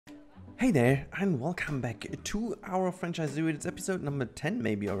Hey there, and welcome back to our franchise series. It's episode number 10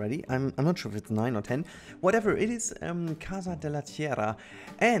 maybe already. I'm not sure if it's 9 or 10. Whatever, it is Casa de la Tierra.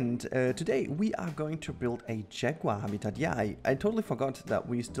 And today we are going to build a Jaguar habitat. Yeah, I totally forgot that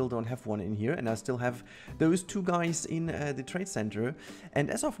we still don't have one in here, and I still have those two guys in the trade center.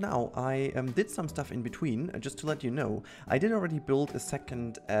 And as of now, I did some stuff in between, just to let you know. I did already build a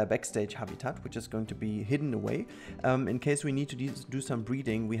second backstage habitat, which is going to be hidden away. In case we need to do some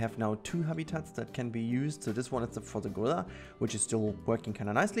breeding, we have now two habitats that can be used. So this one is for the gorilla, which is still working kind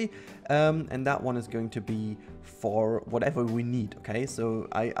of nicely, and that one is going to be for whatever we need. Okay, so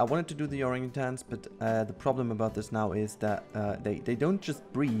I wanted to do the orangutans, but the problem about this now is that they don't just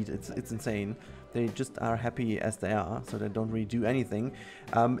breed. It's insane. They just are happy as they are, so they don't really do anything.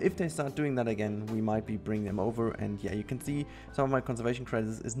 If they start doing that again, we might be bringing them over. And yeah, you can see some of my conservation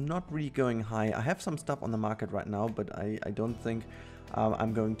credits is not really going high. I have some stuff on the market right now, but I don't think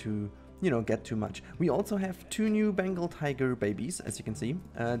I'm going to, get too much. We also have two new Bengal Tiger babies, as you can see.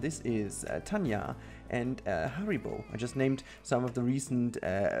 This is Tanya and Haribo. I just named some of the recent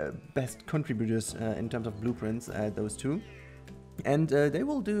best contributors in terms of blueprints, those two. And they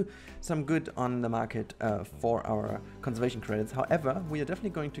will do some good on the market for our conservation credits. However, we are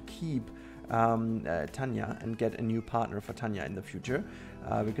definitely going to keep Tanya and get a new partner for Tanya in the future,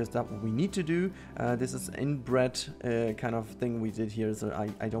 because that's what we need to do. This is inbred kind of thing we did here, so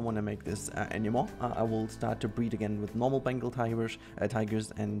I don't want to make this anymore. I will start to breed again with normal Bengal tigers,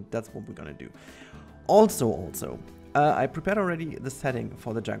 and that's what we're gonna do. Also, I prepared already the setting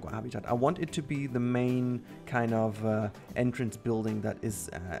for the Jaguar habitat. I want it to be the main kind of entrance building that is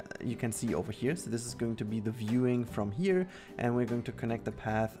you can see over here. So this is going to be the viewing from here, and we're going to connect the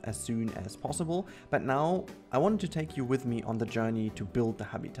path as soon as possible. But now I wanted to take you with me on the journey to build the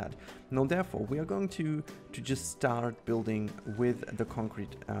habitat. Now therefore we are going to just start building with the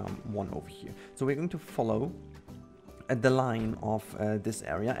concrete one over here. So we're going to follow the line of this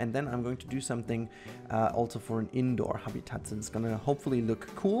area, and then I'm going to do something also for an indoor habitat, so it's gonna hopefully look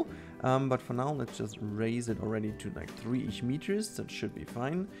cool, but for now let's just raise it already to like 3-ish meters. That should be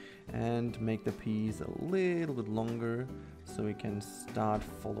fine, and make the piece a little bit longer so we can start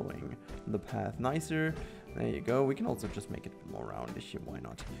following the path nicer. There you go. We can also just make it more roundish here. Why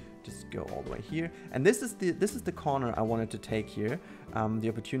not? Just go all the way here. And this is the corner I wanted to take here. The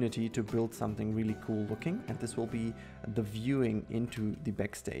opportunity to build something really cool looking. And this will be the viewing into the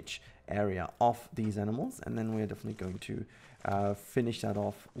backstage area of these animals. And then we're definitely going to finish that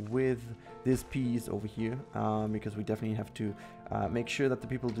off with this piece over here, because we definitely have to make sure that the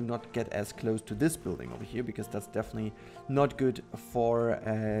people do not get as close to this building over here, because that's definitely not good for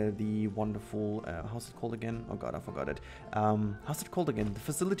the wonderful how's it called again? Oh god, I forgot it. How's it called again? The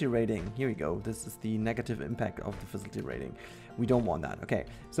facility rating. Here we go. This is the negative impact of the facility rating. We don't want that. Okay,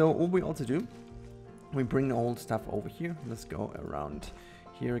 so what we also do, we bring the old stuff over here. Let's go around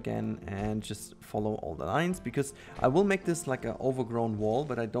here again and just follow all the lines, because I will make this like an overgrown wall,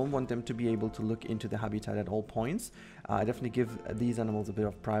 but I don't want them to be able to look into the habitat at all points. I definitely give these animals a bit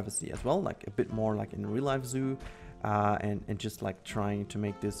of privacy as well, like a bit more like in a real life zoo, and just like trying to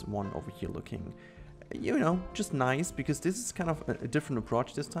make this one over here looking, just nice, because this is kind of a different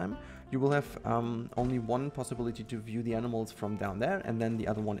approach this time. You will have only one possibility to view the animals from down there, and then the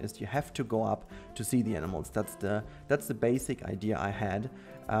other one is you have to go up to see the animals. That's the basic idea I had.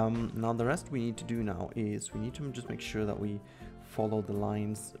 Now the rest we need to do now is we need to just make sure that we follow the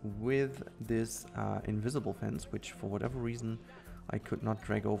lines with this invisible fence, which for whatever reason I could not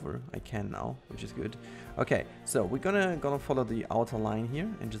drag over. I can now, which is good. Okay, so we're gonna follow the outer line here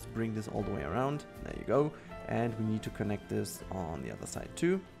and just bring this all the way around. There you go. And we need to connect this on the other side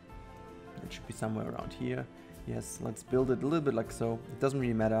too. It should be somewhere around here. Yes, let's build it a little bit like so. It doesn't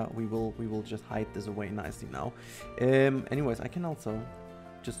really matter. We will just hide this away nicely now. Anyways, I can also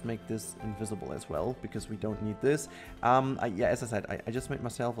just make this invisible as well, because we don't need this. Yeah, as I said, I just made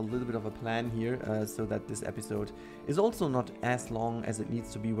myself a little bit of a plan here, so that this episode is also not as long as it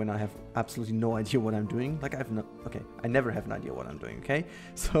needs to be when I have absolutely no idea what I'm doing. Like I never have an idea what I'm doing, okay?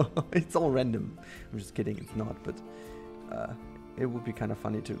 So it's all random. I'm just kidding, it's not, but it would be kind of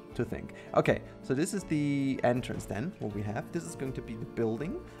funny to think. Okay, so this is the entrance then, what we have. This is going to be the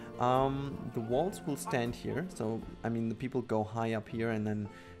building. The walls will stand here, so I mean the people go high up here, and then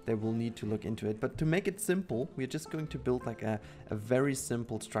they will need to look into it. But to make it simple, we're just going to build like a very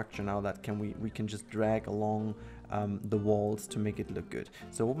simple structure now that we can just drag along the walls to make it look good.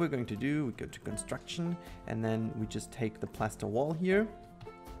 So what we're going to do, we go to construction, and then we just take the plaster wall here.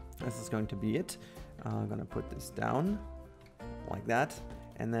 This is going to be it. I'm gonna put this down like that,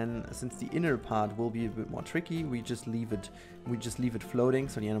 And then since the inner part will be a bit more tricky, we just leave it floating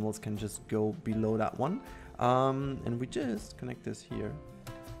so the animals can just go below that one. And we just connect this here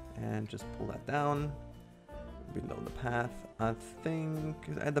and just pull that down below the path. I think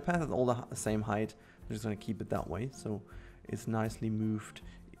the path is all the same height. I'm just gonna keep it that way, so it's nicely moved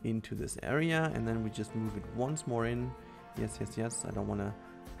into this area, and then we just move it once more in. Yes, yes, yes. I don't want to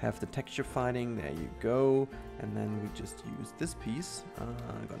have the texture fighting. There you go. And then we just use this piece.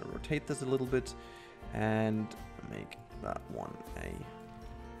 I'm gonna rotate this a little bit and make that one a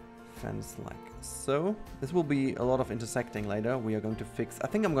fence like so. This will be a lot of intersecting later. We are going to fix. I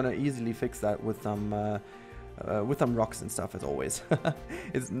think I'm gonna easily fix that with some rocks and stuff, as always.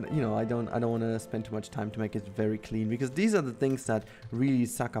 It's, you know, I don't want to spend too much time to make it very clean, because these are the things that really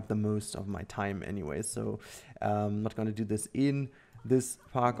suck up the most of my time anyway. So I'm not going to do this in this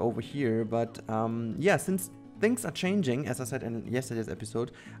park over here, but yeah, since things are changing, as I said in yesterday's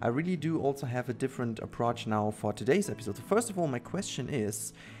episode, I really do also have a different approach now for today's episode. So first of all, my question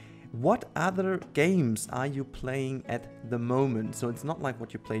is, what other games are you playing at the moment? So it's not like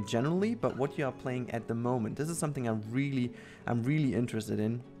what you play generally, but what you are playing at the moment. This is something I'm really interested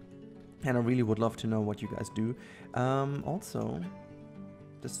in, and I really would love to know what you guys do. Also,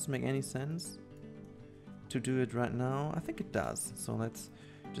 does this make any sense to do it right now? I think it does. So let's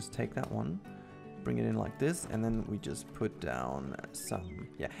just take that one, bring it in like this, and then we just put down some,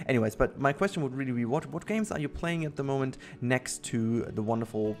 yeah. Anyways, but my question would really be, what games are you playing at the moment next to the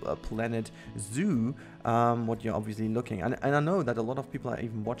wonderful Planet Zoo? What you're obviously looking, and I know that a lot of people are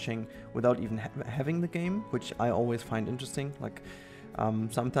even watching without even having the game, which I always find interesting. Like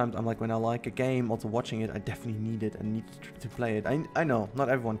sometimes I'm like, when I like a game, also watching it, I definitely need it and need to play it. I know not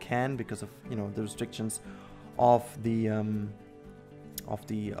everyone can, because of, you know, the restrictions of the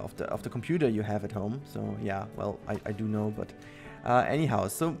computer you have at home. So yeah, well, I do know, but anyhow,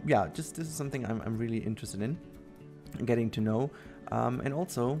 so yeah, just this is something I'm really interested in getting to know, and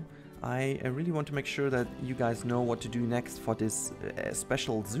also I really want to make sure that you guys know what to do next for this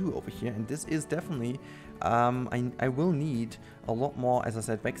special zoo over here. And this is definitely I will need a lot more, as I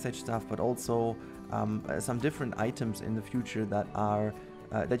said, backstage stuff, but also some different items in the future that are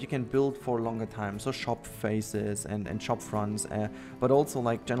that you can build for a longer time. So shop faces and shop fronts, but also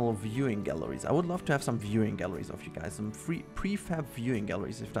like general viewing galleries. I would love to have some viewing galleries of you guys, some free prefab viewing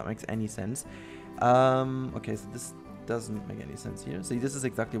galleries, if that makes any sense. Okay, so this doesn't make any sense here. See, this is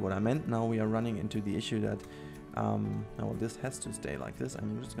exactly what I meant. Now we are running into the issue that well, this has to stay like this.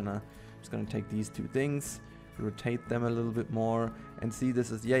 I'm just gonna take these two things, rotate them a little bit more, and see,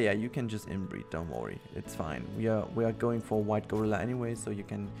 this is, yeah, you can just inbreed, don't worry, it's fine. We are going for white gorilla anyway, so you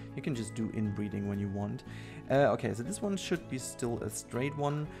can just do inbreeding when you want. Okay, so this one should be still a straight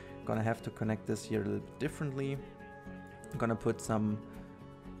one. I'm gonna have to connect this here a little bit differently. I'm gonna put some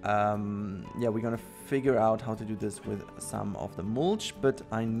yeah, we're gonna figure out how to do this with some of the mulch, but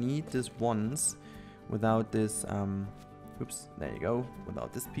I need this once without this oops, there you go,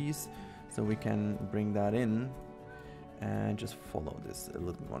 without this piece. So we can bring that in and just follow this a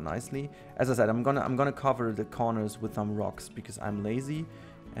little more nicely. As I said, I'm gonna cover the corners with some rocks because I'm lazy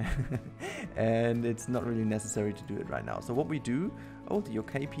and it's not really necessary to do it right now. So what we do, oh, the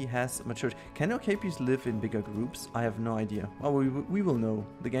okapi has matured. Can okapis live in bigger groups? I have no idea. Well, we will know.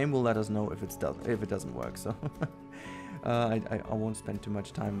 The game will let us know if it doesn't work. So I won't spend too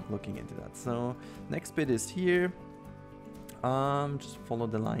much time looking into that. So next bit is here. Just follow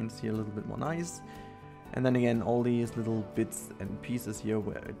the lines here a little bit more nice. And then again, all these little bits and pieces here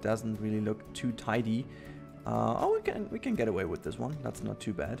where it doesn't really look too tidy. Oh, we can get away with this one. That's not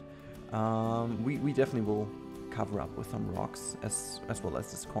too bad. We definitely will cover up with some rocks as well as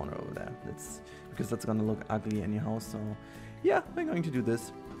this corner over there. Because that's gonna look ugly anyhow. So yeah, we're going to do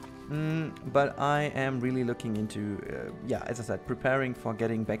this. But I am really looking into, yeah, as I said, preparing for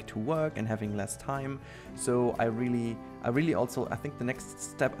getting back to work and having less time. So I really also, I think the next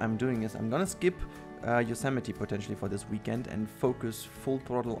step I'm doing is I'm gonna skip Yosemite potentially for this weekend and focus full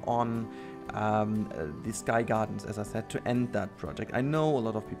throttle on the Sky Gardens, as I said, to end that project. I know a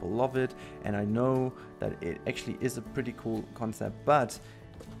lot of people love it, and I know that it actually is a pretty cool concept, but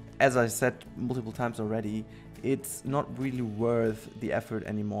as I said multiple times already, it's not really worth the effort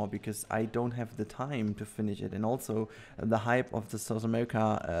anymore because I don't have the time to finish it. And also the hype of the South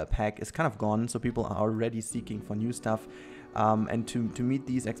America pack is kind of gone, so people are already seeking for new stuff. And to meet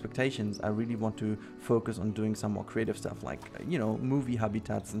these expectations, I really want to focus on doing some more creative stuff, like, you know, movie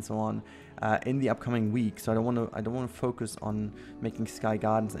habitats and so on, in the upcoming week. So I don't want to focus on making Sky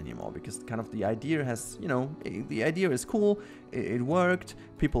Gardens anymore, because kind of the idea has, you know, the idea is cool, it worked,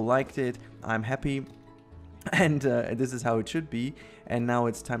 people liked it, I'm happy. And this is how it should be. And now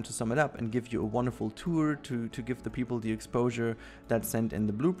it's time to sum it up and give you a wonderful tour to give the people the exposure that's sent in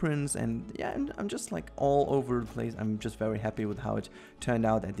the blueprints. And yeah, and I'm just like all over the place. I'm just very happy with how it turned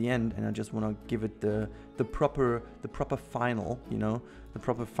out at the end, and I just want to give it the proper final, you know, the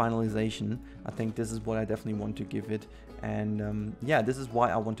proper finalization. I think this is what I definitely want to give it. And yeah, this is why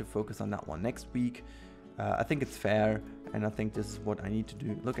I want to focus on that one next week. I think it's fair, and I think this is what I need to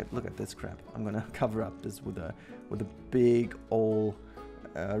do. Look at this crap. I'm gonna cover up this with a big old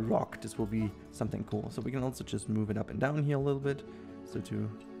rock. This will be something cool. So we can also just move it up and down here a little bit, so to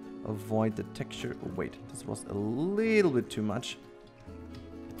avoid the texture. Oh wait, this was a little bit too much.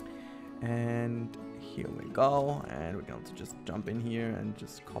 And here we go. And we can also just jump in here and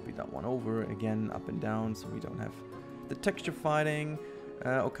just copy that one over again, up and down, so we don't have the texture fighting.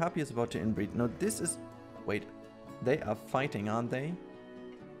 Okapi is about to inbreed. No, this is... Wait, they are fighting, aren't they?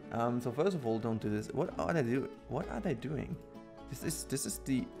 So first of all, don't do this. What are they doing? What are they doing? This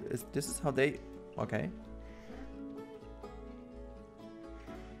is how they... Okay.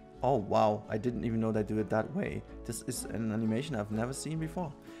 Oh wow, I didn't even know they do it that way. This is an animation I've never seen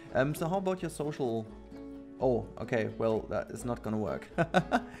before. So how about your social... Oh, okay, well, that is not gonna work.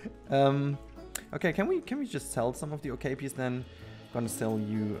 Okay, can we just sell some of the OKPs then? Gonna sell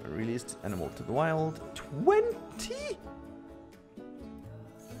you a released animal to the wild. 20?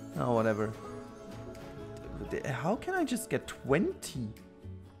 Oh, whatever. How can I just get 20?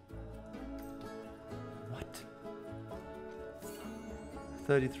 What?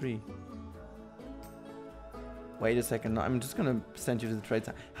 33. Wait a second, I'm just gonna send you to the trade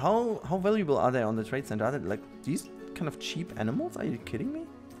center. How valuable are they on the trade center? Are they like these kind of cheap animals? Are you kidding me?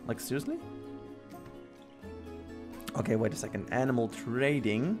 Like seriously? Okay, wait a second. Animal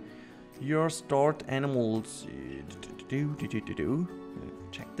trading. Your stored animals.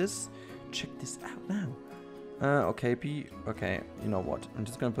 Check this. Check this out now. Okay, okay, you know what? I'm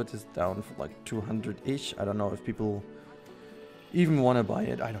just gonna put this down for like 200-ish. I don't know if people even want to buy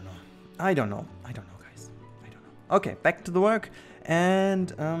it. I don't know. I don't know, guys. I don't know. Okay, back to the work.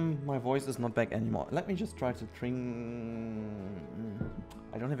 And my voice is not back anymore. Let me just try to drink.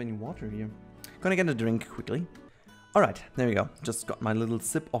 I don't have any water here. Gonna get a drink quickly. Alright, there we go. Just got my little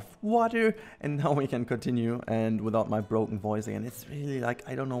sip of water, and now we can continue, and without my broken voice again. It's really like,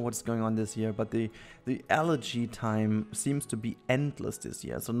 I don't know what's going on this year, but the allergy time seems to be endless this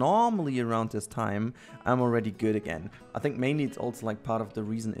year. So normally around this time, I'm already good again. I think mainly it's also like part of the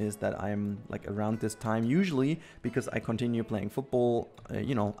reason is that I'm like around this time, usually because I continue playing football,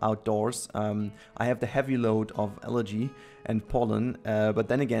 you know, outdoors. I have the heavy load of allergy and pollen, but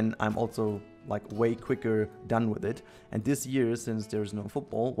then again, I'm also like way quicker done with it. And this year, since there's no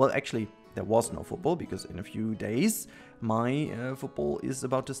football, well actually there was no football because in a few days my football is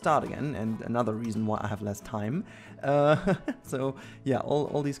about to start again, and another reason why I have less time. So yeah,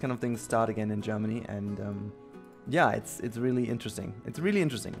 all these kind of things start again in Germany, and yeah, it's really interesting. It's really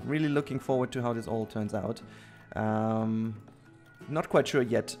interesting. Really looking forward to how this all turns out. Not quite sure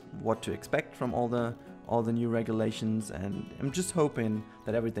yet what to expect from all the new regulations, and I'm just hoping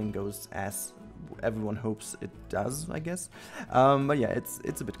that everything goes as everyone hopes it does, I guess. But yeah,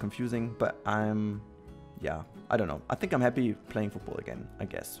 it's a bit confusing, but yeah, I don't know. I think I'm happy playing football again, I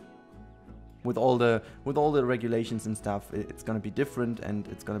guess. With all the regulations and stuff, it's gonna be different and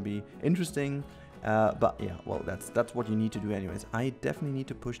it's gonna be interesting. But yeah, well, that's what you need to do anyways. I definitely need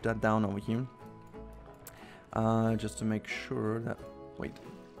to push that down over here. Just to make sure that... Wait.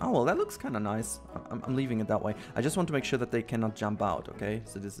 Oh, well, that looks kind of nice. I'm leaving it that way. I just want to make sure that they cannot jump out, okay?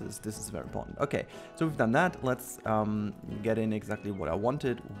 So this is very important. Okay, so we've done that. Let's get in exactly what I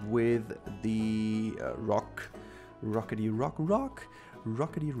wanted with the rockety rocks.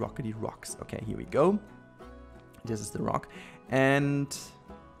 Okay, here we go. This is the rock. And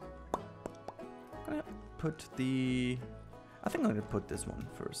I'm gonna put the... I think I'm gonna put this one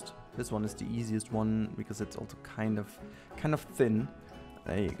first. This one is the easiest one because it's also kind of thin.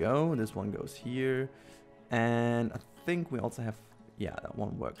 There you go, this one goes here, and I think we also have, yeah, that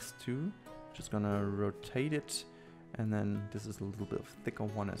one works too. Just gonna rotate it, and then this is a little bit of thicker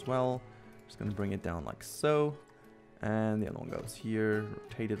one as well. Just gonna bring it down like so, and the other one goes here,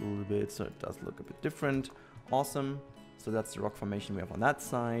 rotate it a little bit so it does look a bit different. Awesome. So that's the rock formation we have on that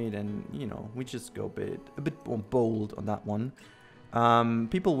side, and you know, we just go a bit more bold on that one.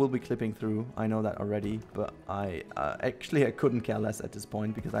 People will be clipping through, I know that already, but I couldn't care less at this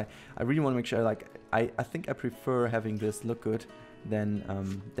point because I really want to make sure, like, I think I prefer having this look good than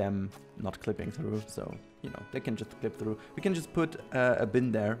them not clipping through, so, you know, they can just clip through. We can just put a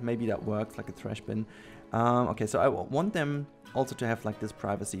bin there, maybe that works, like a trash bin. Okay, so I want them also to have like this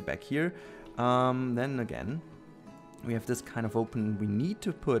privacy back here. Then again, we have this kind of open. We need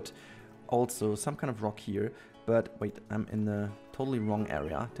to put also some kind of rock here. But wait, I'm in the totally wrong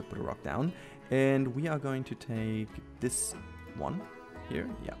area to put a rock down. And we are going to take this one here.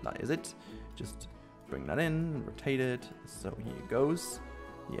 Yeah, that is it. Just bring that in, rotate it. So here it goes.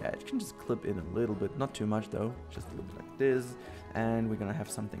 Yeah, it can just clip in a little bit, not too much though, just a little bit like this. And we're gonna have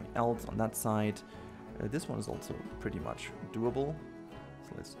something else on that side. This one is also pretty much doable.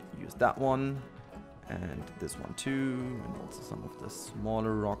 So let's use that one and this one too, and also some of the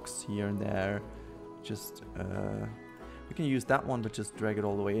smaller rocks here and there. Just, we can use that one, but just drag it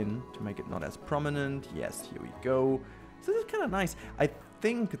all the way in to make it not as prominent. Yes, here we go. So this is kind of nice. I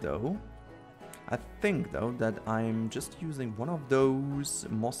think though that I'm just using one of those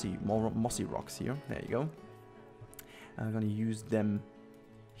mossy rocks here. There you go. I'm gonna use them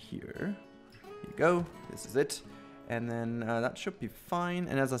here. Here you go. This is it. And then that should be fine.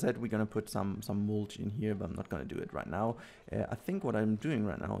 And as I said, we're gonna put some mulch in here, but I'm not gonna do it right now. I think what I'm doing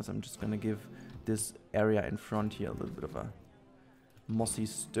right now is I'm just gonna give this area in front here a little bit of a mossy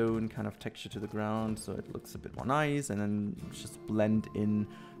stone kind of texture to the ground, so it looks a bit more nice, and then just blend in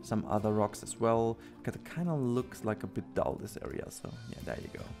some other rocks as well, because it kind of looks like a bit dull, this area. So yeah, there you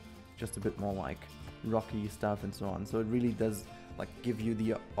go, just a bit more like rocky stuff and so on. So it really does like give you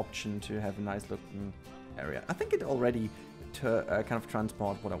the option to have a nice looking area. I think it already kind of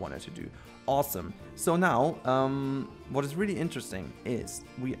transport what I wanted to do. Awesome. So now what is really interesting is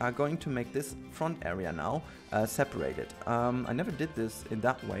we are going to make this front area now separated. I never did this in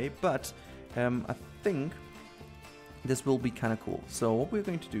that way, but I think this will be kind of cool. So what we're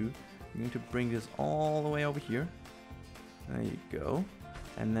going to do, we're going to bring this all the way over here. There you go.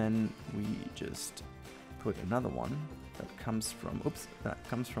 And then we just put another one that comes from, oops, that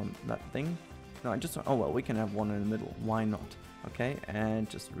comes from that thing. No, I just, oh well, we can have one in the middle. Why not? Okay, and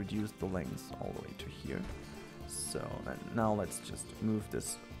just reduce the length all the way to here. So, and now let's just move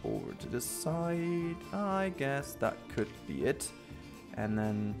this over to this side. I guess that could be it. And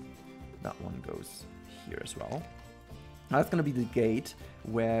then that one goes here as well. Now that's gonna be the gate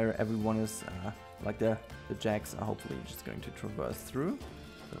where everyone is, like the Jags are hopefully just going to traverse through.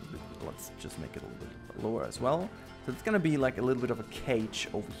 So let's just make it a little bit lower as well. So it's gonna be like a little bit of a cage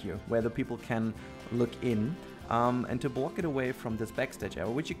over here where the people can look in. And to block it away from this backstage area,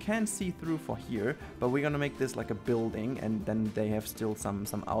 which you can see through for here, but we're gonna make this like a building, and then they have still some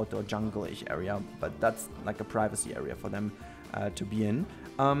outdoor jungle-ish area, but that's like a privacy area for them to be in.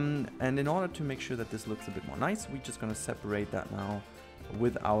 And in order to make sure that this looks a bit more nice, we're just gonna separate that now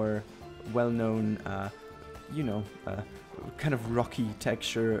with our well-known, you know, kind of rocky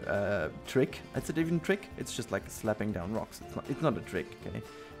texture trick. Is it even a trick? It's just like slapping down rocks. It's not a trick, okay?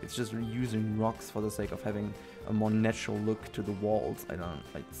 It's just using rocks for the sake of having a more natural look to the walls.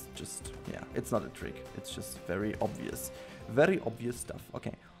 It's just, yeah, it's not a trick. It's just very obvious stuff.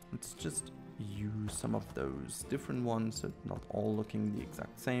 Okay, let's just use some of those different ones, so not all looking the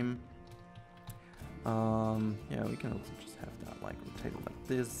exact same. Yeah, we can also just have that like rotated like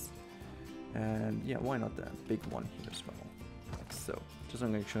this. And yeah, why not the big one here as well, like so. Just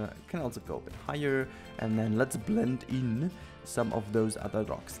want to make sure it can also go a bit higher, and then let's blend in some of those other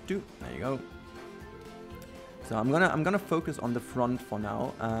rocks too. There you go. So I'm gonna focus on the front for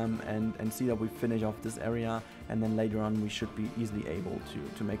now, and see that we finish off this area, and then later on we should be easily able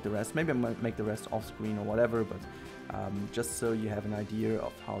to make the rest. Maybe I might make the rest off screen or whatever, but just so you have an idea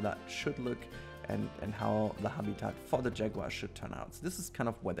of how that should look. And how the habitat for the Jaguar should turn out. So this is kind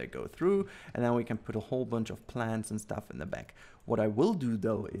of where they go through, and then we can put a whole bunch of plants and stuff in the back. What I will do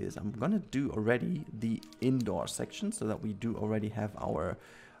though is I'm gonna do already the indoor section, so that we do already have our,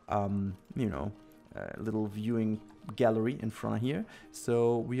 you know, little viewing gallery in front of here.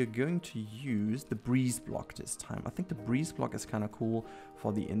 So we are going to use the breeze block this time. I think the breeze block is kind of cool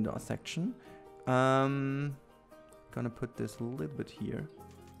for the indoor section. Gonna put this a little bit here.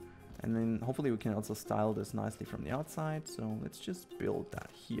 And then hopefully we can also style this nicely from the outside. So let's just build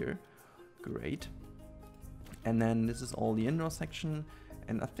that here. Great. And then this is all the indoor section.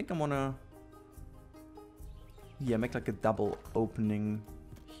 And I think I'm gonna, yeah, make like a double opening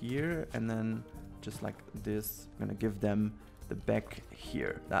here. And then just like this, I'm gonna give them the back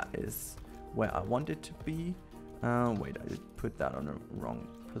here. That is where I want it to be. Wait, I did put that on the wrong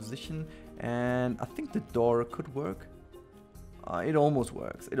position. And I think the door could work. It almost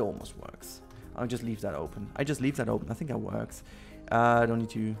works. It almost works. I'll just leave that open. I just leave that open. I think that works. I don't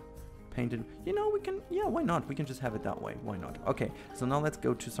need to paint it. You know, we can... Yeah, why not? We can just have it that way. Why not? Okay, so now let's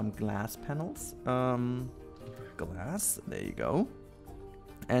go to some glass panels. Glass. There you go.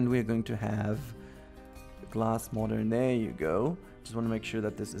 And we're going to have glass modern. There you go. Just want to make sure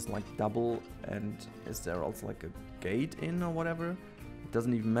that this is like double, and is there also like a gate in or whatever? It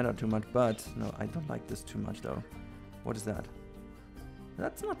doesn't even matter too much, but no, I don't like this too much though. What is that?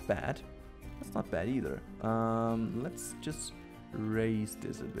 That's not bad. That's not bad either. Let's just raise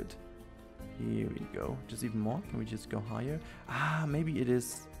this a bit. Here we go. Just even more. Can we just go higher? Ah, maybe it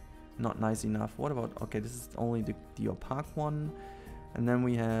is not nice enough. What about, okay, this is only the opaque one, and then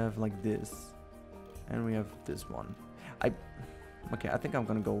we have like this, and we have this one. Okay, I think I'm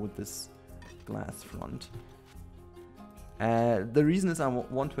gonna go with this glass front. The reason is I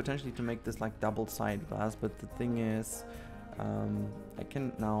want potentially to make this like double side glass, but the thing is, I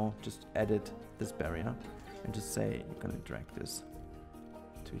can now just edit this barrier and just say you're gonna drag this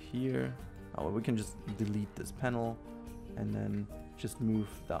to here. Oh, well, we can just delete this panel and then just move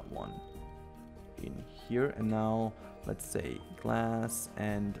that one in here. And now let's say glass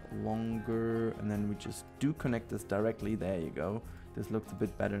and longer, and then we just do connect this directly. There you go. This looks a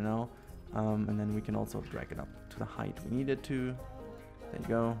bit better now. And then we can also drag it up to the height we need it to. There you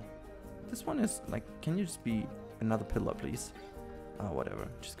go. This one is like, can you just be another pillar, please? Whatever,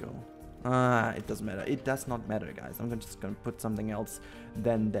 just go. It doesn't matter. It does not matter, guys. I'm just gonna put something else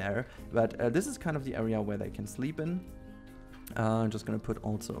than there. But this is kind of the area where they can sleep in. I'm just gonna put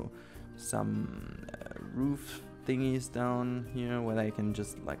also some roof thingies down here where they can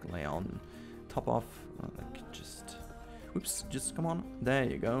just like lay on top of. Like just, whoops, just come on. There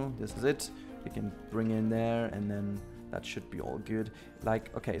you go. This is it. We can bring in there, and then that should be all good.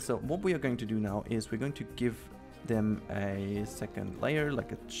 Like, okay, so what we are going to do now is we're going to give them a second layer.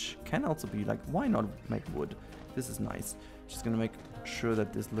 Like it can also be like, why not make wood? This is nice. Just gonna make sure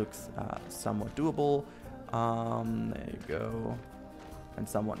that this looks somewhat doable. There you go. And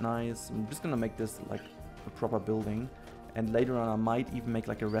somewhat nice. I'm just gonna make this like a proper building, and later on I might even make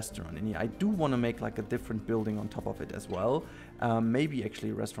like a restaurant in here. I do want to make like a different building on top of it as well. Maybe actually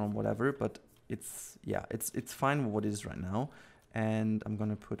a restaurant, whatever, but it's, yeah, it's fine with what it is right now. And I'm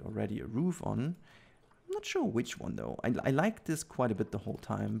gonna put already a roof on. I'm not sure which one though. I like this quite a bit the whole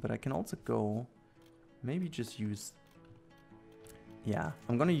time, but I can also go, maybe just use, yeah,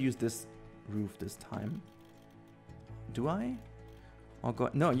 I'm gonna use this roof this time. Do I? I'll go,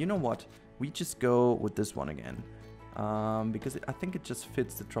 no, you know what? We just go with this one again. Because I think it just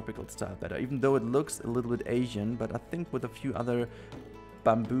fits the tropical style better, even though it looks a little bit Asian, but I think with a few other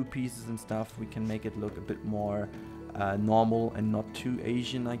bamboo pieces and stuff, we can make it look a bit more normal and not too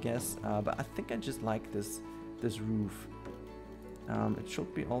Asian, I guess. But I think I just like this roof. It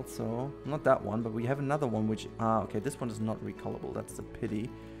should be also, not that one, but we have another one which, okay, this one is not recolorable, that's a pity.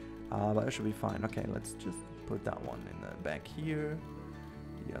 But it should be fine. Okay, let's just put that one in the back here.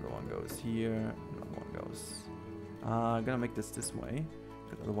 The other one goes here, another one goes. I'm gonna make this way,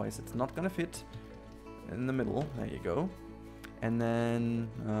 because otherwise it's not gonna fit in the middle. There you go. And then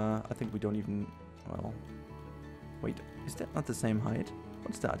I think we don't even, well, wait, is that not the same height?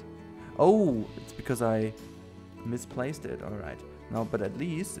 What's that? Oh, it's because I misplaced it. All right, no, but at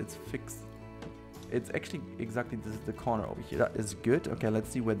least it's fixed. It's actually exactly, this is the corner over here. That is good. Okay, let's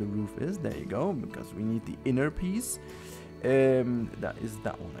see where the roof is. There you go, because we need the inner piece. That is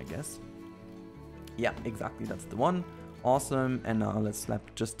that one, I guess. Yeah, exactly, that's the one. Awesome. And now let's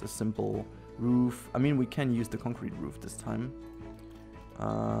slap just a simple roof. I mean, we can use the concrete roof this time.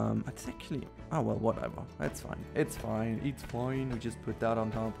 It's actually, oh well, whatever, it's fine, it's fine, it's fine. We just put that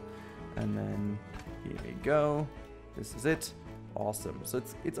on top, and then here we go. This is it. Awesome. So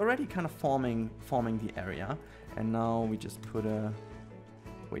it's already kind of forming the area, and now we just put a,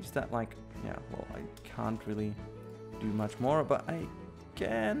 wait, is that like, yeah, well, I can't really do much more, but I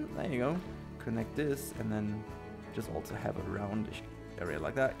can, there you go, connect this, and then just also have a roundish area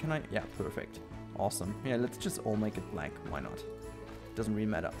like that. Can I? Yeah, perfect. Awesome. Yeah, let's just all make it black, why not? Doesn't really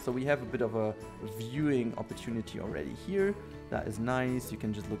matter. So we have a bit of a viewing opportunity already here. That is nice. You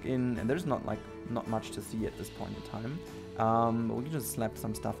can just look in, and there's not much to see at this point in time. We can just slap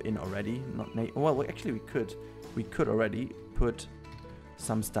some stuff in already. Well, actually we could already put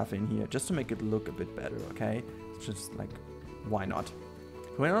some stuff in here just to make it look a bit better. Okay, it's just like, why not?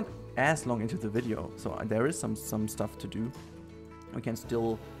 We're not as long into the video, so there is some stuff to do. We can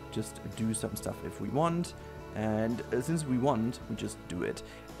still just do some stuff if we want. And since we want, we just do it.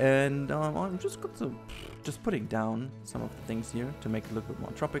 And I'm just putting down some of the things here to make it look a bit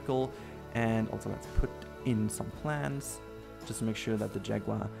more tropical. And also let's put in some plants just to make sure that the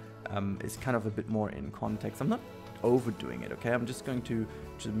Jaguar is kind of a bit more in context. I'm not overdoing it, okay? I'm just going to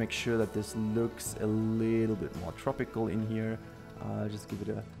make sure that this looks a little bit more tropical in here. Just give it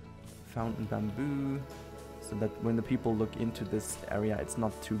a fountain bamboo, so that when the people look into this area, it's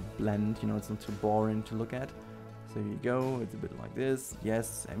not too bland, you know, it's not too boring to look at. So here you go, it's a bit like this,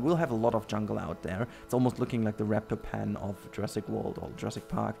 yes, and we'll have a lot of jungle out there. It's almost looking like the raptor pen of Jurassic World or Jurassic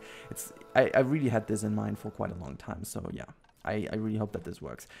Park. I really had this in mind for quite a long time, so yeah, I really hope that this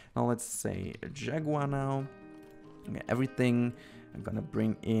works. Now let's say a Jaguar now. Okay, everything I'm gonna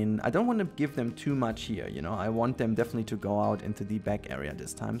bring in. I don't want to give them too much here, you know. I want them definitely to go out into the back area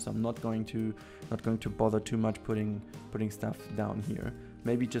this time, so I'm not going to bother too much putting stuff down here.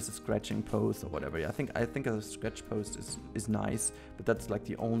 Maybe just a scratching post or whatever. Yeah, I think a scratch post is nice, but that's like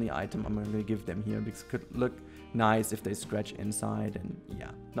the only item I'm gonna give them here because it could look nice if they scratch inside. And yeah,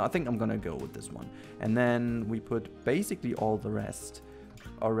 no, I think I'm gonna go with this one. And then we put basically all the rest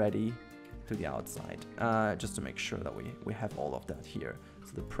already to the outside, just to make sure that we have all of that here.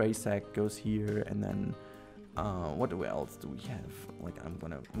 So the prey sack goes here, and then what else do we have? Like I'm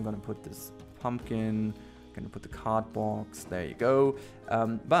gonna put this pumpkin. Gonna put the card box, there you go.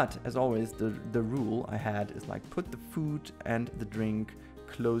 But as always, the rule I had is like put the food and the drink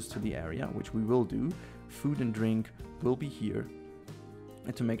close to the area, which we will do. Food and drink will be here,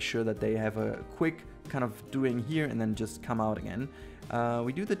 and to make sure that they have a quick kind of doing here and then just come out again.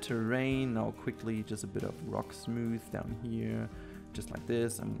 We do the terrain now quickly, just a bit of rock smooth down here, just like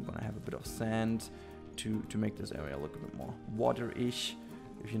this. I'm gonna have a bit of sand to make this area look a bit more water-ish,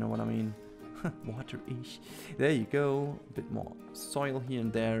 if you know what I mean. Water-ish. There you go. A bit more soil here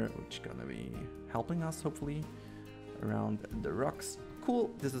and there, which is gonna be helping us hopefully around the rocks.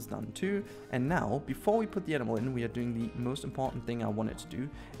 Cool, this is done too. And now, before we put the animal in, we are doing the most important thing I wanted to do,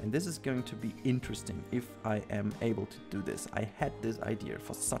 and this is going to be interesting if I am able to do this. I had this idea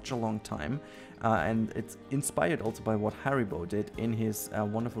for such a long time, and it's inspired also by what Haribo did in his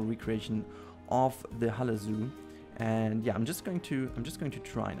wonderful recreation of the Halle Zoo. And yeah, I'm just going to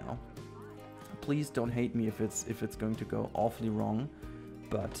try now. Please don't hate me if it's going to go awfully wrong,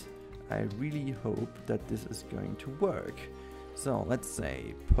 but I really hope that this is going to work. So let's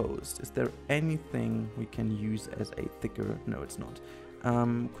say post. Is there anything we can use as a thicker? No, it's not.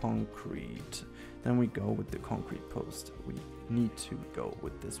 Concrete. Then we go with the concrete post. We need to go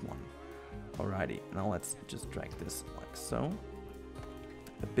with this one. Alrighty, now let's just drag this like so.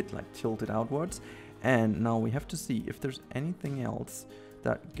 A bit like tilted outwards. And now we have to see if there's anything else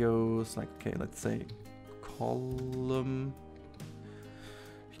that goes like, okay, let's say column.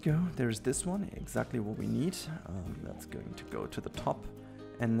 Here we go, there's this one, exactly what we need. That's going to go to the top,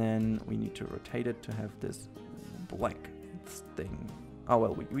 and then we need to rotate it to have this black thing. Oh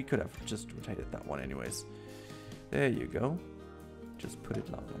well, we could have just rotated that one anyways. There you go. Just put it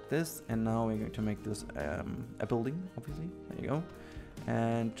out like this, and now we're going to make this a building, obviously. There you go.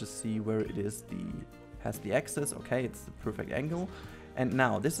 And just see where it is, has the axis. Okay, it's the perfect angle. And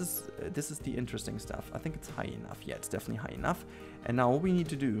now this is the interesting stuff. I think it's high enough. Yeah, it's definitely high enough. And now what we need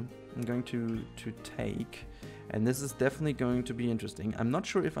to do, I'm going to take, and this is definitely going to be interesting. I'm not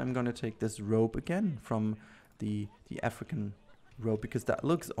sure if I'm going to take this rope again from the African rope, because that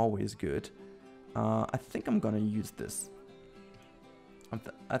looks always good. I think I'm going to use this.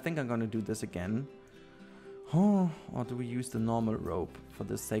 I think I'm going to do this again. Oh, or do we use the normal rope for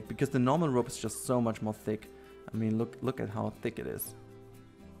this sake? Because the normal rope is just so much more thick. I mean, look at how thick it is.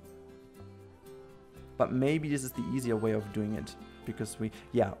 But maybe this is the easier way of doing it, because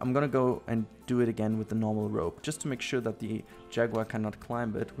yeah, I'm gonna go and do it again with the normal rope, just to make sure that the Jaguar cannot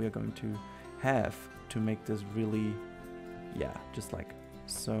climb it. We are going to have to make this really, yeah, just like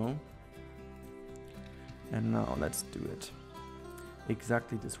so. And now let's do it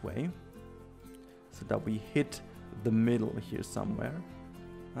exactly this way, so that we hit the middle here somewhere.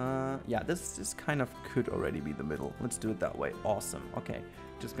 Yeah, this kind of could already be the middle. Let's do it that way. Awesome. Okay,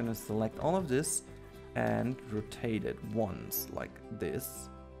 just gonna select all of this and rotate it once like this,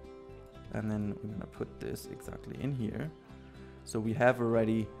 and then we're gonna put this exactly in here. So we have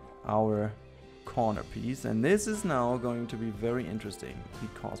already our corner piece, and this is now going to be very interesting,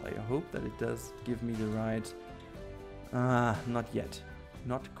 because I hope that it does give me the right not yet,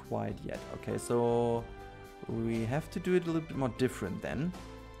 not quite yet. Okay, so we have to do it a little bit more different then.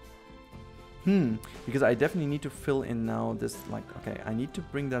 Because I definitely need to fill in now this, like, okay, I need to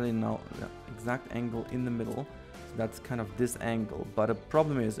bring that in now, the exact angle in the middle. So that's kind of this angle. But the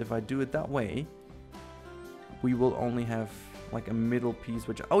problem is, if I do it that way, we will only have like a middle piece,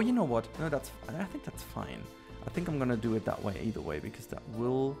 which, oh, you know what? No, I think that's fine. I think I'm gonna do it that way either way, because that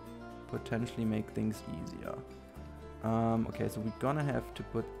will potentially make things easier. Okay, so we're gonna have to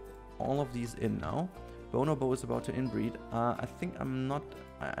put all of these in now. Bonobo is about to inbreed. I think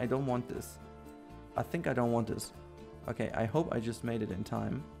I don't want this. I think I don't want this. Okay, I hope I just made it in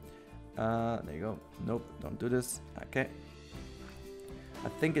time. There you go. Nope, don't do this. Okay. I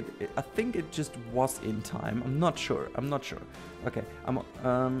think it just was in time. I'm not sure. Okay,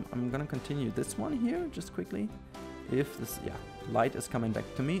 I'm gonna continue this one here just quickly. If this, yeah, light is coming back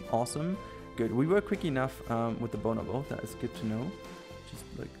to me, awesome, good. We were quick enough with the bonobo. That is good to know. Just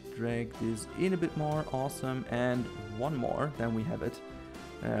like drag this in a bit more, awesome, and one more, then we have it.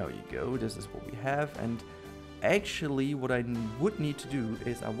 There you go. This is what we have, and actually, what I would need to do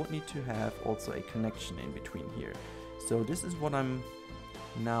is I would need to have also a connection in between here. So this is what I'm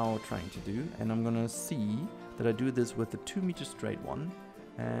now trying to do, and I'm gonna see that I do this with the 2 meter straight one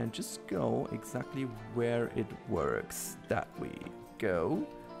and just go exactly where it works. That we go.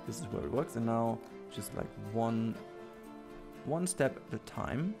 This is where it works, and now just like one step at a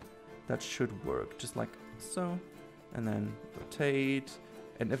time. That should work, just like so, and then rotate.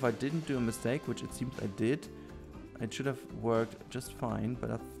 And if I didn't do a mistake, which it seems I did, it should have worked just fine,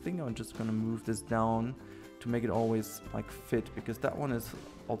 but I think I'm just gonna move this down to make it always like fit, because that one is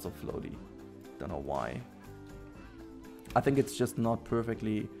also floaty. Don't know why. I think it's just not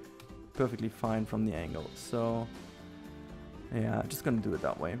perfectly fine from the angle. So yeah, I'm just gonna do it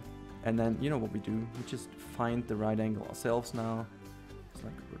that way. And then you know what we do? We just find the right angle ourselves now. Just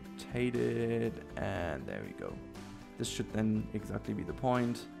like rotate it, and there we go. This should then exactly be the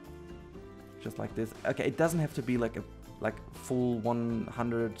point. Just like this. Okay, it doesn't have to be like a full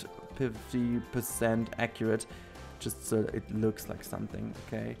 150% accurate, just so it looks like something.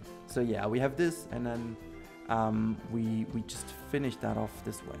 Okay, so yeah, we have this, and then we just finish that off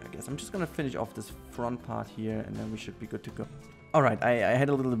this way, I guess. I'm just gonna finish off this front part here, and then we should be good to go. Alright, I had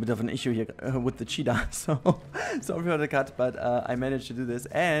a little bit of an issue here with the cheetah, so sorry for the cut, but I managed to do this,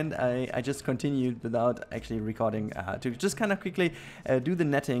 and I just continued without actually recording to just kind of quickly do the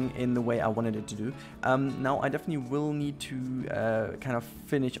netting in the way I wanted it to do. Now I definitely will need to kind of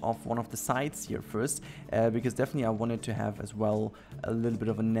finish off one of the sides here first, because definitely I wanted to have as well a little bit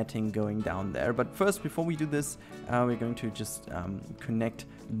of a netting going down there. But first, before we do this, we're going to just connect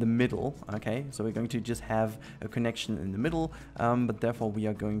the middle, okay? So we're going to just have a connection in the middle, but therefore we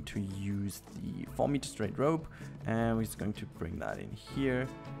are going to use the 4 meter straight rope, and we're just going to bring that in here.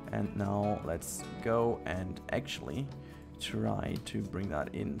 And now let's go and actually try to bring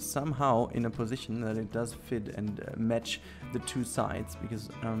that in somehow in a position that it does fit and match the two sides, because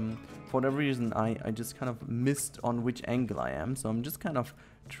for whatever reason I just kind of missed on which angle I am, so I'm just kind of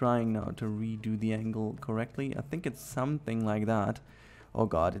trying now to redo the angle correctly. I think it's something like that. Oh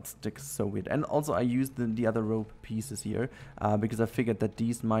god, it's so weird. And also I used the other rope pieces here because I figured that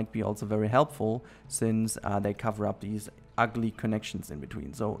these might be also very helpful, since they cover up these ugly connections in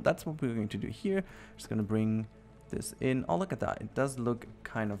between. So that's what we're going to do here. Just gonna bring this in. Oh, look at that, it does look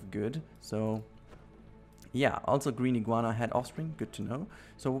kind of good. So yeah, also green iguana had offspring, good to know.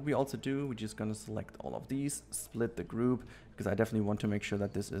 So what we also do, we're just gonna select all of these, split the group, because I definitely want to make sure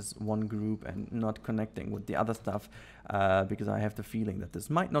that this is one group and not connecting with the other stuff, because I have the feeling that this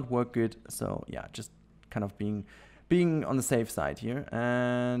might not work good. So yeah, just kind of being on the safe side here.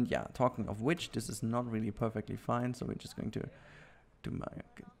 And yeah, talking of which, this is not really perfectly fine, so we're just going to do it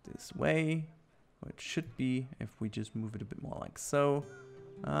this way, or it should be if we just move it a bit more like so.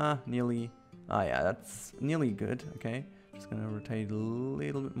 Nearly. Ah, yeah, that's nearly good. Okay, just gonna rotate a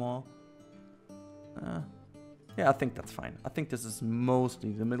little bit more. Yeah, I think that's fine. I think this is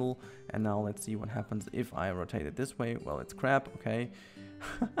mostly the middle. And now let's see what happens if I rotate it this way. Well, it's crap. Okay.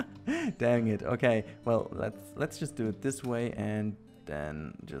 Dang it. Okay. Well, let's just do it this way, and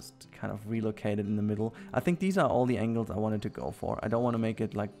then just kind of relocate it in the middle. I think these are all the angles I wanted to go for. I don't want to make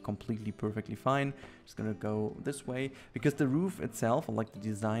it like completely perfectly fine. Just gonna go this way, because the roof itself, or like the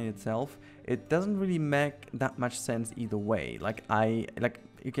design itself, it doesn't really make that much sense either way.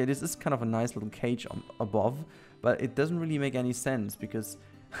 Okay, this is kind of a nice little cage above, but it doesn't really make any sense because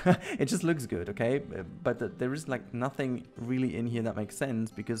it just looks good, okay? But there is like nothing really in here that makes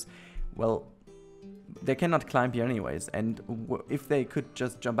sense, because, well, they cannot climb here anyways, and if they could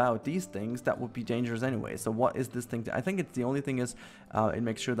just jump out these things, that would be dangerous anyway. So what is this thing? I think it's the only thing is it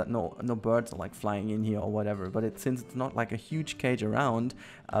makes sure that no birds are like flying in here or whatever, but since it's not like a huge cage around,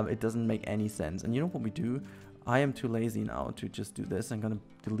 it doesn't make any sense. And you know what we do? I am too lazy now to just do this. I'm gonna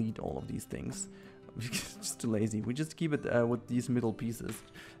delete all of these things. Just too lazy. We just keep it with these middle pieces,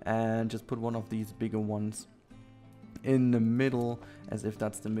 and just put one of these bigger ones in the middle, as if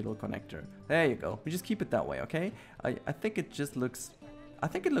that's the middle connector. There you go. We just keep it that way, okay? I think it just looks, I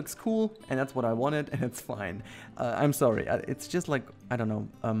think it looks cool, and that's what I wanted, and it's fine. I'm sorry, it's just like, I don't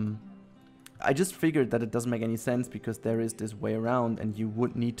know, I just figured that it doesn't make any sense, because there is this way around, and you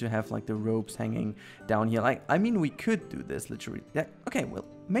would need to have like the ropes hanging down here. Like, I mean, we could do this literally. Yeah, okay, well,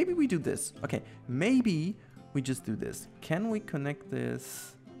 maybe we do this. Okay, maybe we just do this. Can we connect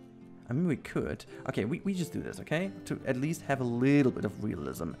this? I mean, we could. Okay, we just do this, okay? To at least have a little bit of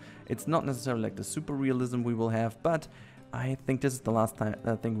realism. It's not necessarily like the super realism we will have, but I think this is the last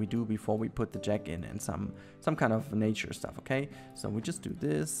thing we do before we put the jack in and some kind of nature stuff, okay? So we just do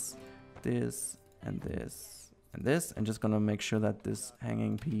this, this, and this, and this, and just gonna make sure that this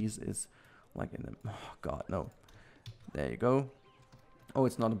hanging piece is like in the... Oh, God, no. There you go. Oh,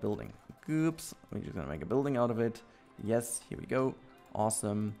 it's not a building. Oops. We're just gonna make a building out of it. Yes, here we go.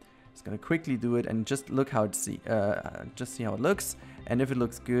 Awesome. It's gonna quickly do it and just look how it just see how it looks. And if it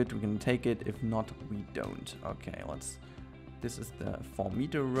looks good, we're gonna take it. If not, we don't. Okay, let's... This is the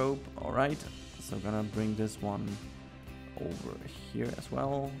 4-meter rope. All right. So we're gonna bring this one over here as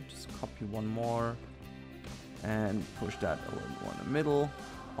well. Just copy one more and push that a little more in the middle.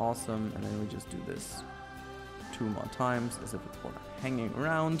 Awesome. And then we just do this 2 more times as if it's hanging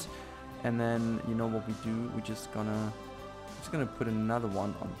around. And then you know what we do? We're just gonna put another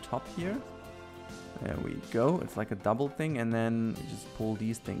one on top here. There we go. It's like a double thing, and then you just pull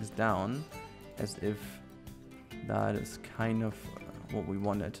these things down as if that is kind of what we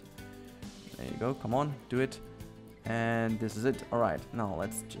wanted. There you go. Come on, do it. And this is it. All right, now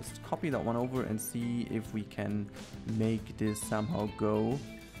let's just copy that one over and see if we can make this somehow go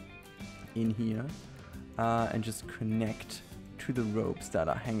in here and just connect to the ropes that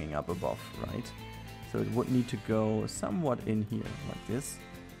are hanging up above, right? So it would need to go somewhat in here, like this.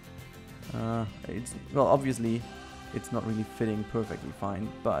 Well, obviously, it's not really fitting perfectly fine,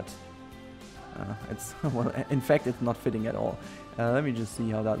 but it's well, in fact, it's not fitting at all. Let me just see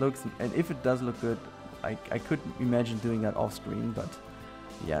how that looks, and if it does look good, I could imagine doing that off screen, but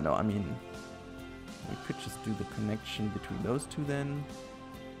yeah, no, I mean, we could just do the connection between those two then.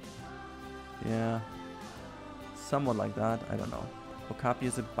 Yeah, somewhat like that. I don't know. Okapi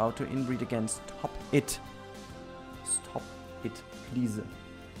is about to inbreed again. Stop it. Stop it, please.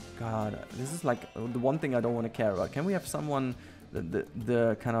 God, this is like the one thing I don't want to care about. Can we have someone,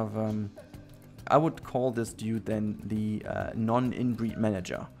 the kind of, I would call this dude then the non-inbreed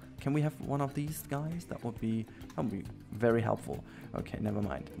manager. Can we have one of these guys? That would be very helpful. Okay, never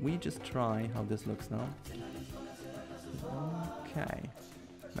mind. We just try how this looks now. Okay.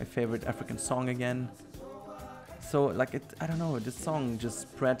 My favorite African song again. So like I don't know, this song just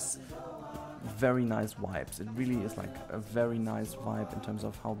spreads very nice vibes. It really is like a very nice vibe in terms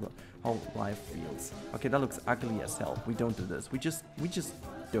of how life feels. Okay, that looks ugly as hell. We don't do this. We just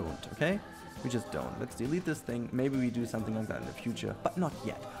don't, okay? We just don't. Let's delete this thing. Maybe we do something like that in the future, but not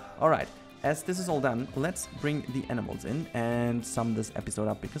yet. All right. As this is all done, let's bring the animals in and sum this episode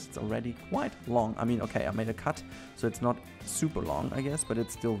up because it's already quite long. I mean, okay, I made a cut, so it's not super long, I guess, but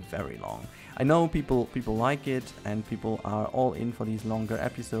it's still very long. I know people like it and people are all in for these longer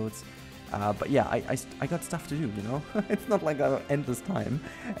episodes. But yeah, I got stuff to do, you know? It's not like I have endless time,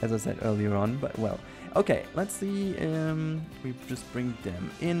 as I said earlier on, but well. Okay, let's see. We just bring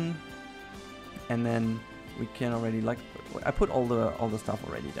them in and then we can already, like, I put all the stuff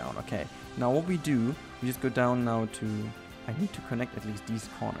already down. Okay, now what we do, we just go down now to, I need to connect at least these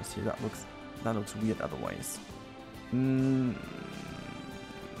corners here. That looks weird otherwise. Not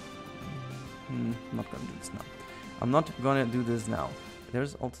gonna do this now. I'm not gonna do this now.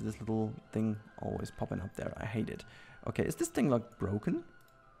 There's also this little thing always popping up there. I hate it. Okay, is this thing like broken?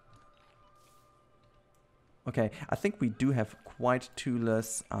 Okay, I think we do have quite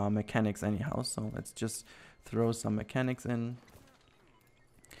toolless mechanics anyhow, so let's just throw some mechanics in.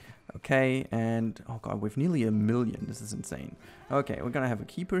 Okay, and oh god, we've nearly 1 million. This is insane. Okay, we're gonna have a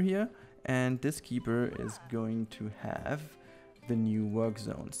keeper here, and this keeper is going to have the new work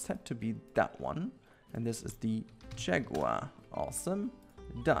zone set to be that one, and this is the Jaguar. Awesome.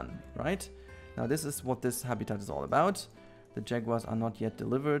 Done, right? Now this is what this habitat is all about. The Jaguars are not yet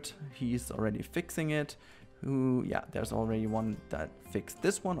delivered. He's already fixing it. Yeah, there's already one that fixed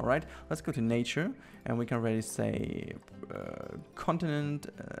this one. All right, let's go to nature, and we can already say continent,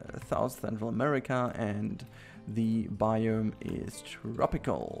 South Central America, and the biome is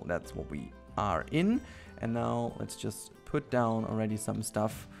tropical. That's what we are in. And now let's just put down already some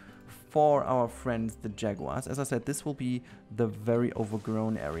stuff for our friends, the Jaguars. As I said, this will be the very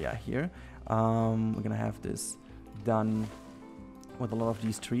overgrown area here. We're gonna have this done with a lot of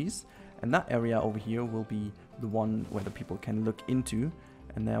these trees. And that area over here will be the one where the people can look into.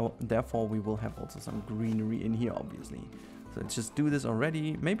 And now, therefore, we will have also some greenery in here, obviously. So let's just do this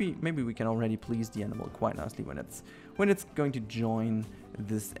already. Maybe we can already please the animal quite nicely when it's going to join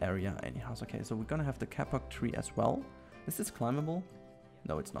this area anyhow. Okay, so we're gonna have the kapok tree as well. Is this climbable?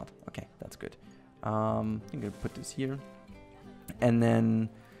 No, it's not. Okay, that's good. I'm gonna put this here. And then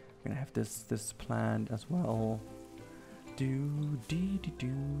We're gonna have this plant as well.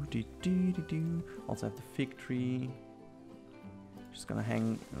 Also have the fig tree. Just gonna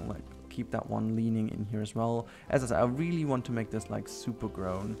hang, like, keep that one leaning in here as well. As I said, I really want to make this like super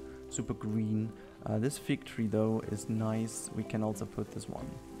grown, super green. This fig tree though is nice. We can also put this one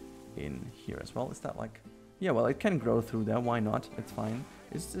in here as well. Is that like, yeah, well, it can grow through there. Why not? It's fine.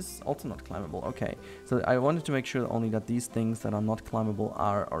 Is this also not climbable? Okay, so I wanted to make sure only that these things that are not climbable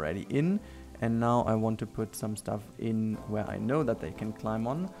are already in. And now I want to put some stuff in where I know that they can climb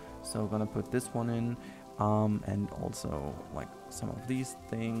on. So I'm gonna put this one in, and also like some of these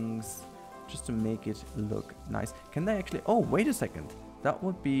things, just to make it look nice. Can they actually, oh, wait a second. That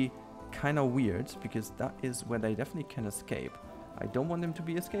would be kind of weird, because that is where they definitely can escape. I don't want them to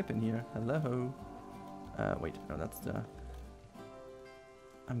be escaping here. Hello. Wait, no, that's the...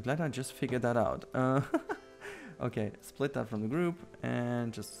 I'm glad I just figured that out. Okay, split that from the group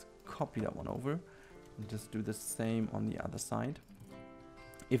and just copy that one over. And just do the same on the other side.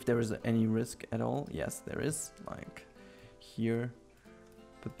 If there is any risk at all, yes, there is, like here.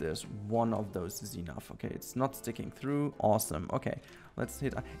 But there's one of those is enough. Okay, it's not sticking through. Awesome. Okay, let's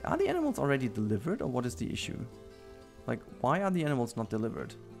hit. Are the animals already delivered, or what is the issue? Like, why are the animals not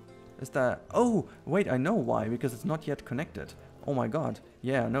delivered? Is that... Oh, wait, I know why. Because it's not yet connected. Oh my god.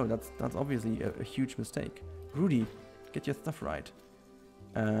 Yeah, no, that's obviously a huge mistake. Rudy, get your stuff right.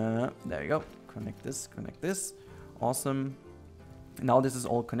 There we go. Connect this. Awesome. Now this is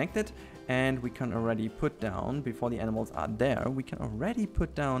all connected, and we can already put down, before the animals are there, we can already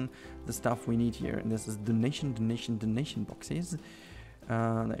put down the stuff we need here. And this is donation boxes.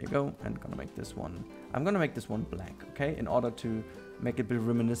 There you go. And gonna make this one. I'm gonna make this one black, okay? In order to make it be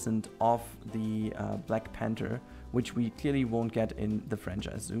reminiscent of the Black Panther, which we clearly won't get in the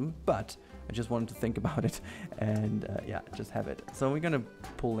franchise zoo, but I just wanted to think about it and yeah, just have it. So we're gonna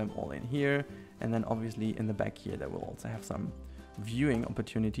pull them all in here, and then obviously in the back here they will also have some viewing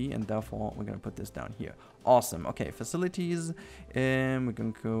opportunity, and therefore we're gonna put this down here. Awesome. Okay, facilities, and we're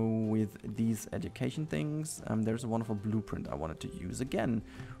gonna go with these education things. There's a wonderful blueprint I wanted to use again.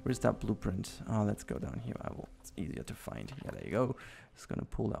 Where's that blueprint? Oh, let's go down here. It's easier to find. Yeah, there you go. Just gonna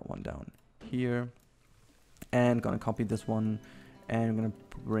pull that one down here, and gonna copy this one, and I'm gonna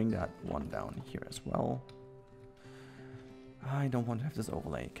bring that one down here as well. I don't want to have this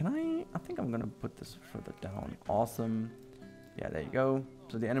overlay. Can I think I'm gonna put this further down. Awesome. Yeah, there you go.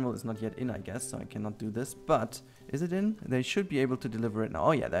 So the animal is not yet in, I guess, so I cannot do this. But is it in? They should be able to deliver it now.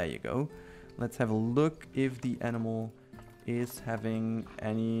 Oh yeah, there you go. Let's have a look if the animal is having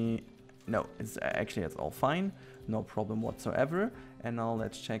any... No, it's all fine. No problem whatsoever. And now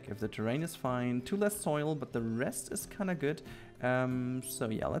let's check if the terrain is fine. Too less soil, but the rest is kind of good. So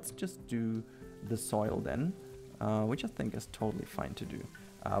yeah, let's just do the soil then, which I think is totally fine to do.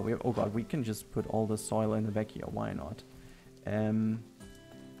 Oh god, we can just put all the soil in the back here. Why not?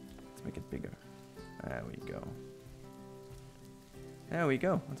 Let's make it bigger. There we go. There we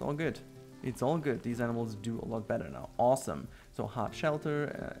go. It's all good. It's all good. These animals do a lot better now. Awesome. So hard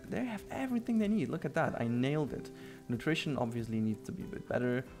shelter. They have everything they need. Look at that. I nailed it. Nutrition obviously needs to be a bit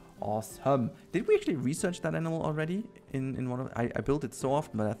better. Awesome. Did we actually research that animal already in one of... I built it so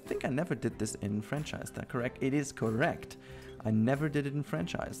often, but I think I never did this in franchise. Is that correct? It is correct. I never did it in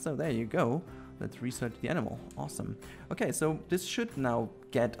franchise. So there you go. Let's research the animal. Awesome. Okay, so this should now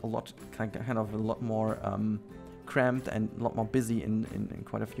get a lot, kind of a lot more cramped and a lot more busy in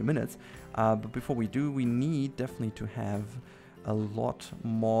quite a few minutes. But before we do, we need definitely to have a lot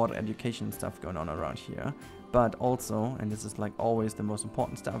more education stuff going on around here. But also, and this is like always the most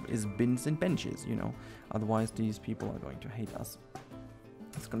important stuff, is bins and benches, you know. Otherwise, these people are going to hate us.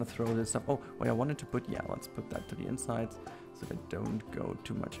 Just gonna throw this stuff. Oh, wait, I wanted to put, yeah, let's put that to the insides, so they don't go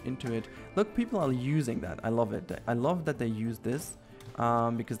too much into it. Look, people are using that. I love it. I love that they use this,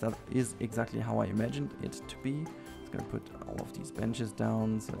 because that is exactly how I imagined it to be. Just gonna put all of these benches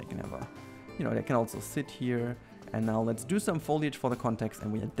down so they can have a, you know, they can also sit here. And now let's do some foliage for the context,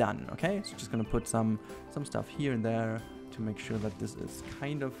 and we are done. Okay, so just gonna put some stuff here and there to make sure that this is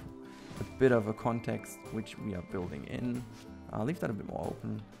kind of a bit of a context which we are building in. I'll leave that a bit more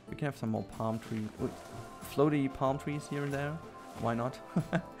open. We can have some more palm tree, floaty palm trees here and there. Why not?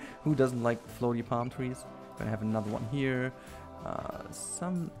 Who doesn't like floaty palm trees? Gonna have another one here.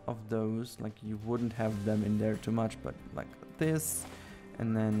 Some of those, like, you wouldn't have them in there too much, but like this,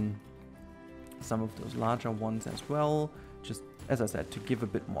 and then some of those larger ones as well. Just, as I said, to give a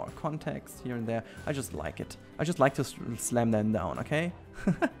bit more context here and there. I just like it. I just like to slam them down, okay?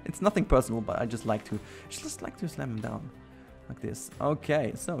 It's nothing personal, but I just like to slam them down. Like this.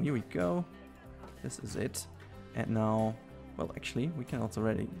 Okay, so here we go. This is it. And now, well, actually, we can also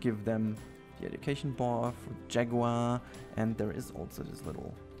already give them the education bar for Jaguar, and there is also this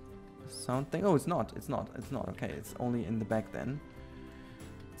little sound thing. Oh, it's not. Okay, it's only in the back then.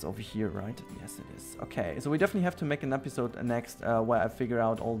 It's over here, right? Yes, it is. Okay, so we definitely have to make an episode next where I figure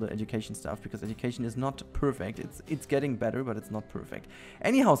out all the education stuff, because education is not perfect. It's getting better, but it's not perfect.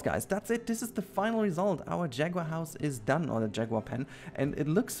 Anyhow, guys, that's it. This is the final result. Our Jaguar house is done, or the Jaguar pen, and it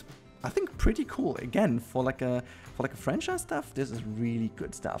looks, I think, pretty cool. Again, for like a franchise stuff, this is really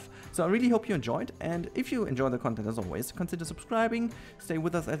good stuff. So I really hope you enjoyed, and if you enjoy the content, as always, consider subscribing, stay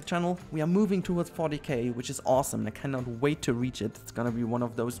with us at the channel. We are moving towards 40k, which is awesome. I cannot wait to reach it. It's gonna be one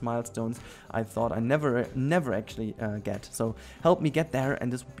of those milestones I thought I never actually get. So help me get there,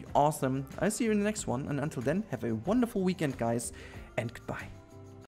 and this would be awesome. I'll see you in the next one, and until then, have a wonderful weekend, guys, and goodbye.